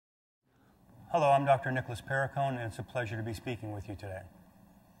Hello, I'm Dr. Nicholas Perricone, and it's a pleasure to be speaking with you today.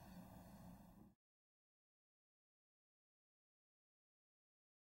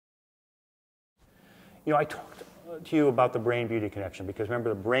 You know, I talked to you about the brain-beauty connection because remember,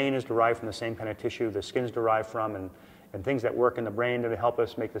 the brain is derived from the same kind of tissue the skin is derived from, and things that work in the brain that help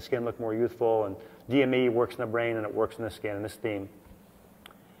us make the skin look more youthful, and DME works in the brain and it works in the skin, in this theme.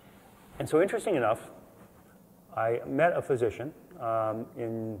 And so interesting enough, I met a physician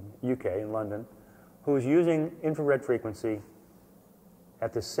in UK, in London, who is using infrared frequency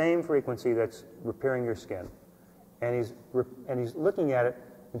at the same frequency that's repairing your skin. And he's looking at it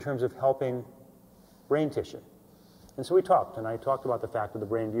in terms of helping brain tissue. And so we talked, and I talked about the fact of the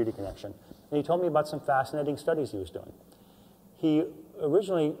brain-beauty connection. And he told me about some fascinating studies he was doing. He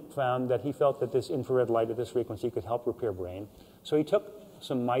originally found that he felt that this infrared light at this frequency could help repair brain. So he took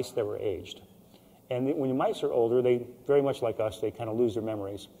some mice that were aged. And when your mice are older, they, very much like us, they kind of lose their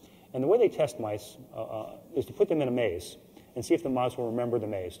memories. And the way they test mice is to put them in a maze and see if the mouse will remember the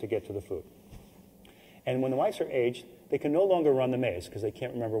maze to get to the food. And when the mice are aged, they can no longer run the maze because they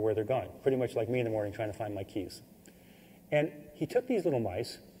can't remember where they're going, pretty much like me in the morning trying to find my keys. And he took these little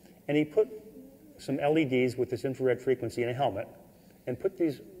mice and he put some LEDs with this infrared frequency in a helmet and put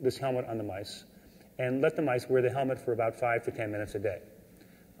this helmet on the mice and let the mice wear the helmet for about 5 to 10 minutes a day.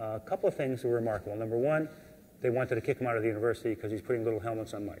 A couple of things were remarkable. Number one, they wanted to kick him out of the university because he's putting little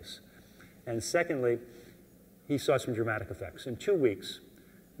helmets on mice. And secondly, he saw some dramatic effects. In 2 weeks,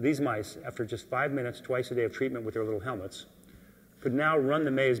 these mice, after just 5 minutes twice a day of treatment with their little helmets, could now run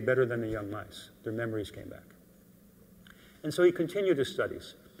the maze better than the young mice. Their memories came back. And so he continued his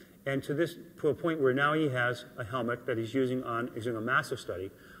studies. And to a point where now he has a helmet that he's using a massive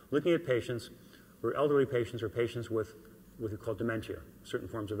study, looking at patients who are elderly patients or patients with what we call dementia, certain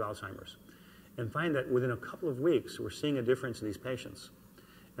forms of Alzheimer's, and find that within a couple of weeks, we're seeing a difference in these patients.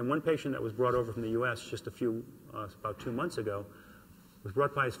 And one patient that was brought over from the US just about 2 months ago, was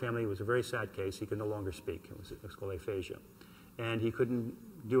brought by his family. It was a very sad case. He could no longer speak. It was called aphasia. And he couldn't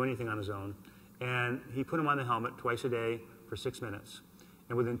do anything on his own. And he put him on the helmet twice a day for 6 minutes.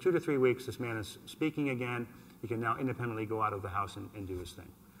 And within 2 to 3 weeks, this man is speaking again. He can now independently go out of the house and do his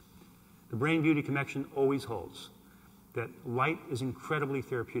thing. The brain-beauty connection always holds that light is incredibly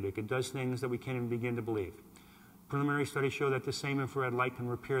therapeutic. It does things that we can't even begin to believe. Preliminary studies show that the same infrared light can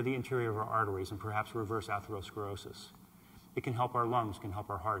repair the interior of our arteries and perhaps reverse atherosclerosis. It can help our lungs, can help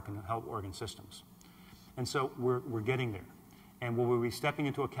our heart, can help organ systems. And so we're getting there. And will we be stepping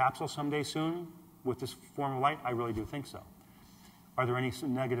into a capsule someday soon with this form of light? I really do think so. Are there any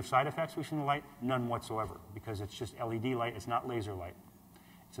negative side effects we see in the light? None whatsoever, because it's just LED light. It's not laser light.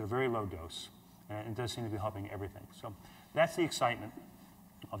 It's at a very low dose. And it does seem to be helping everything. So that's the excitement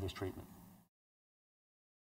of this treatment.